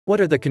What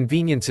are the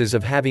conveniences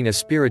of having a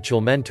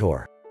spiritual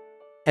mentor?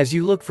 As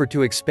you look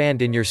to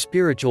expand in your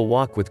spiritual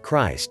walk with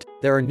Christ,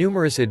 there are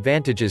numerous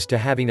advantages to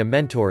having a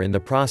mentor in the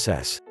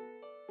process.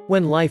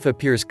 When life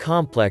appears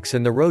complex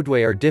and the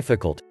roadway are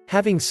difficult,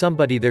 having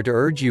somebody there to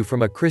urge you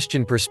from a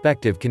Christian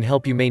perspective can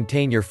help you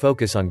maintain your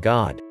focus on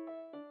God.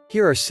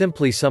 Here are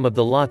simply some of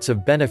the lots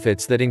of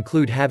benefits that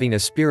include having a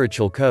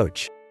spiritual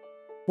coach.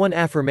 1.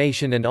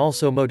 Affirmation and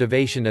also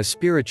motivation. A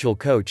spiritual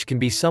coach can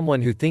be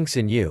someone who thinks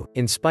in you,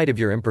 in spite of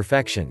your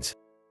imperfections.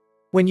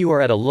 When you are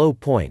at a low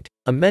point,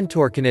 a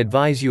mentor can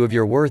advise you of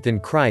your worth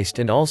in Christ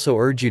and also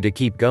urge you to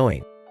keep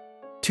going.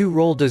 2.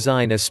 Role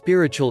design. A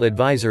spiritual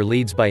advisor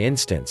leads by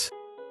instance.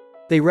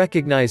 They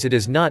recognize it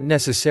is not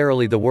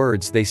necessarily the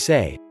words they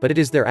say, but it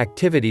is their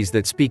activities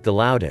that speak the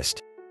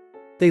loudest.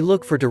 They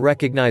look to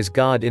recognize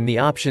God in the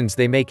options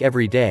they make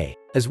every day,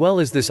 as well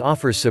as this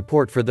offers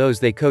support for those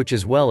they coach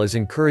as well as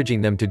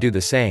encouraging them to do the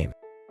same.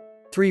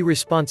 3.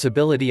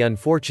 Responsibility.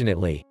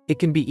 Unfortunately, it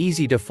can be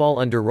easy to fall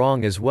under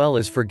wrong as well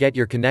as forget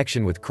your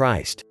connection with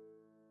Christ.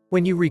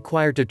 When you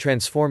require to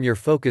transform your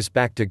focus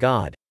back to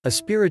God, a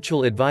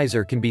spiritual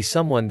advisor can be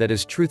someone that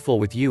is truthful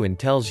with you and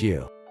tells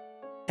you.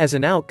 As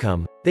an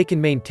outcome, they can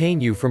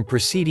maintain you from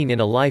proceeding in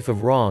a life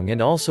of wrong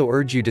and also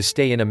urge you to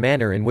stay in a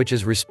manner in which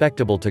is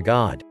respectable to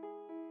God.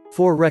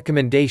 4.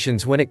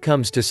 Recommendations. When it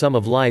comes to some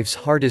of life's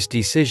hardest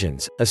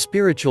decisions, a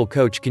spiritual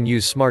coach can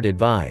use smart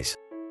advice.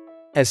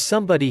 As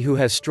somebody who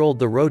has strolled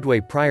the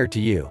roadway prior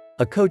to you,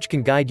 a coach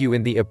can guide you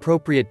in the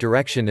appropriate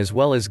direction as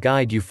well as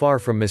guide you far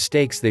from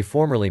mistakes they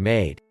formerly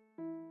made.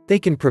 They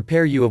can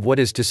prepare you of what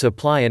is to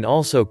supply and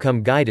also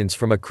come guidance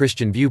from a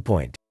Christian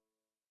viewpoint.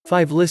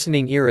 5.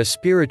 Listening ear. A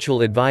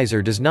spiritual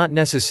advisor does not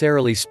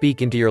necessarily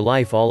speak into your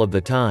life all of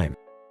the time.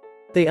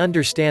 They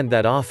understand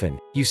that often,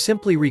 you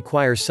simply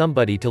require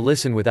somebody to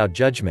listen without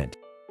judgment.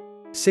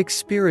 6.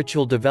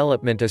 Spiritual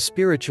development. A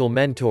spiritual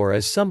mentor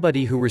is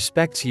somebody who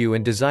respects you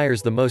and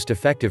desires the most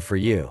effective for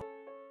you.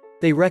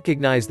 They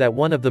recognize that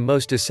one of the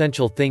most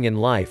essential thing in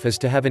life is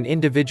to have an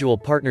individual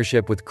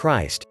partnership with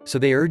Christ, so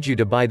they urge you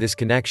to buy this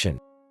connection.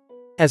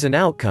 As an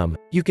outcome,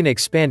 you can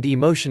expand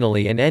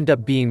emotionally and end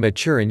up being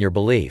mature in your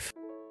belief.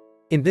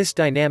 In this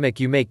dynamic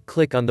you may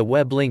click on the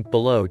web link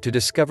below to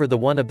discover the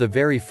one of the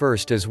very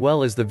first as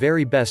well as the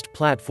very best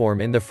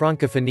platform in the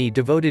francophonie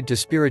devoted to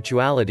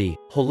spirituality,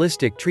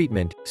 holistic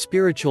treatment,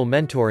 spiritual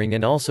mentoring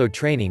and also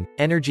training,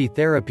 energy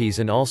therapies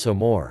and also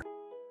more.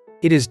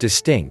 It is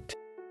distinct.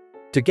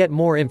 To get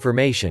more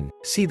information,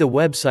 see the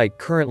website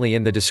currently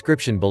in the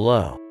description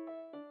below.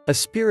 A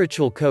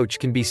spiritual coach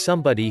can be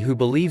somebody who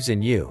believes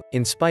in you,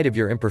 in spite of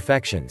your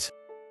imperfections.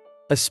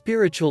 A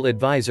spiritual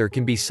advisor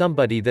can be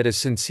somebody that is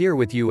sincere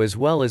with you as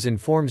well as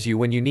informs you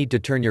when you need to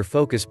turn your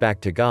focus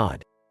back to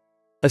God.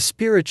 A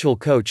spiritual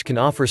coach can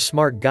offer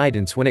smart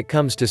guidance when it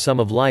comes to some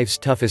of life's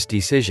toughest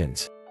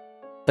decisions.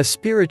 A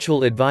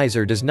spiritual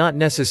advisor does not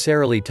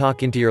necessarily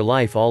talk into your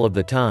life all of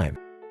the time.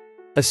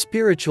 A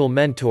spiritual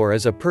mentor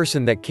is a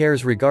person that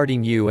cares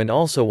regarding you and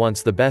also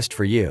wants the best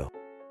for you.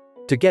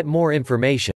 To get more information,